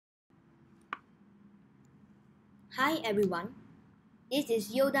Hi everyone, this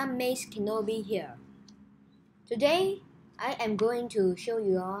is Yoda Maze Kenobi here. Today, I am going to show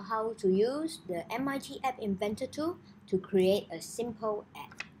you all how to use the MIT App Inventor tool to create a simple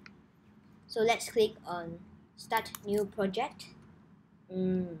app. So let's click on Start New Project.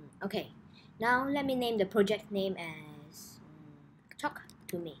 Okay, now let me name the project name as Talk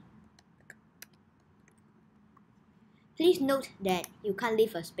to Me. Please note that you can't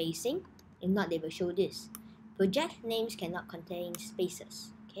leave a spacing, if not they will show this. Project names cannot contain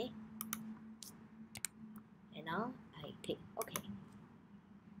spaces, okay? And now I click OK.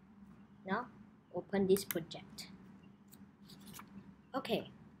 Now open this project.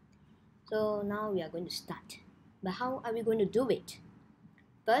 Okay, so now we are going to start. But how are we going to do it?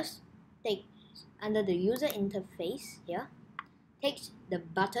 First, take under the user interface here, take the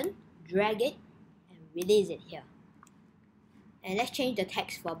button, drag it, and release it here. And let's change the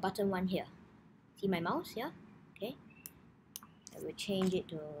text for button 1 here. See my mouse here? Okay. I will change it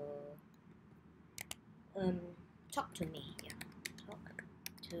to talk to me here. Talk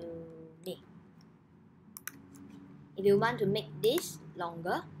to me. If you want to make this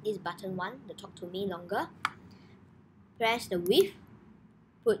longer, this button 1, the talk to me longer, press the width,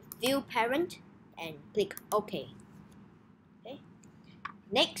 put view parent, and click OK. Okay.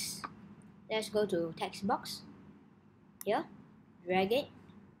 Next, let's go to text box here, drag it,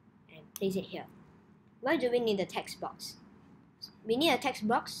 and place it here. Why do we need a text box? We need a text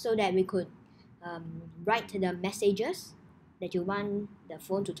box so that we could write the messages that you want the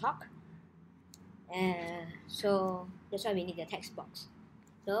phone to talk. So that's why we need a text box.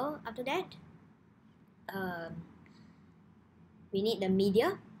 So after that, we need the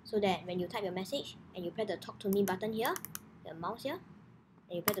media so that when you type your message and you press the talk to me button here, the mouse here,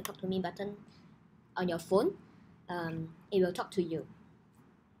 and you press the talk to me button on your phone, it will talk to you.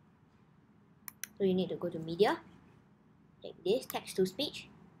 So you need to go to media, take this text to speech,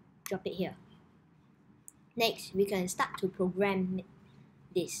 drop it here. Next, we can start to program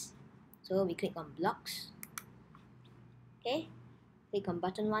this. So we click on blocks. Okay, click on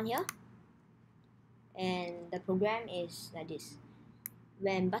button 1 here. And the program is like this.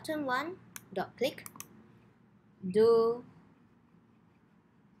 When button 1 dot click, do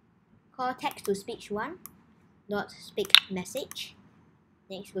call text to speech 1 dot speak message.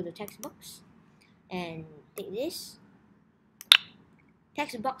 Next, go to text box and take this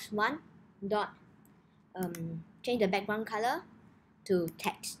text box 1 dot change the background color to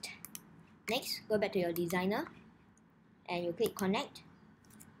text. Next, go back to your designer and you click connect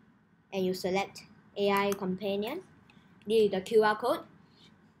and you select AI companion. This is the QR code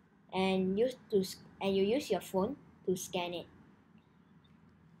and you use your phone to scan it.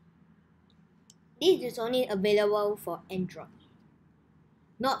 This is only available for Android,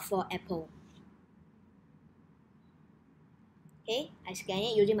 not for Apple. Okay, I scan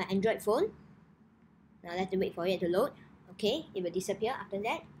it using my Android phone. Now let's wait for it to load. Okay, it will disappear after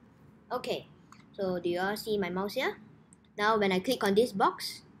that. Okay, so do you all see my mouse here? Now when I click on this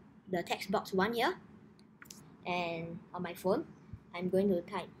box, the text box 1 here, and on my phone, I'm going to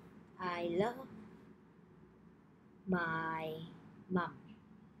type, I love my mom.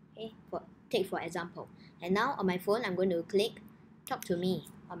 Okay, take for example. And now on my phone, I'm going to click talk to me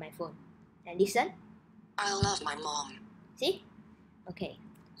on my phone. And listen. I love my mom. See? Okay,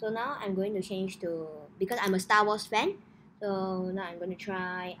 so now I'm going to change to, because I'm a Star Wars fan, so now I'm going to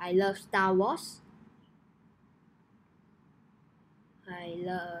try I love Star Wars. I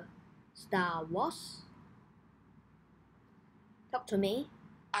love Star Wars. Talk to me.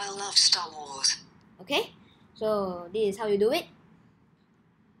 I love Star Wars. Okay, so this is how you do it.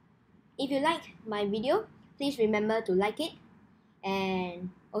 If you like my video, please remember to like it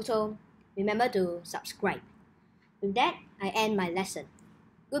and also remember to subscribe. With that, I end my lesson.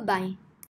 Goodbye.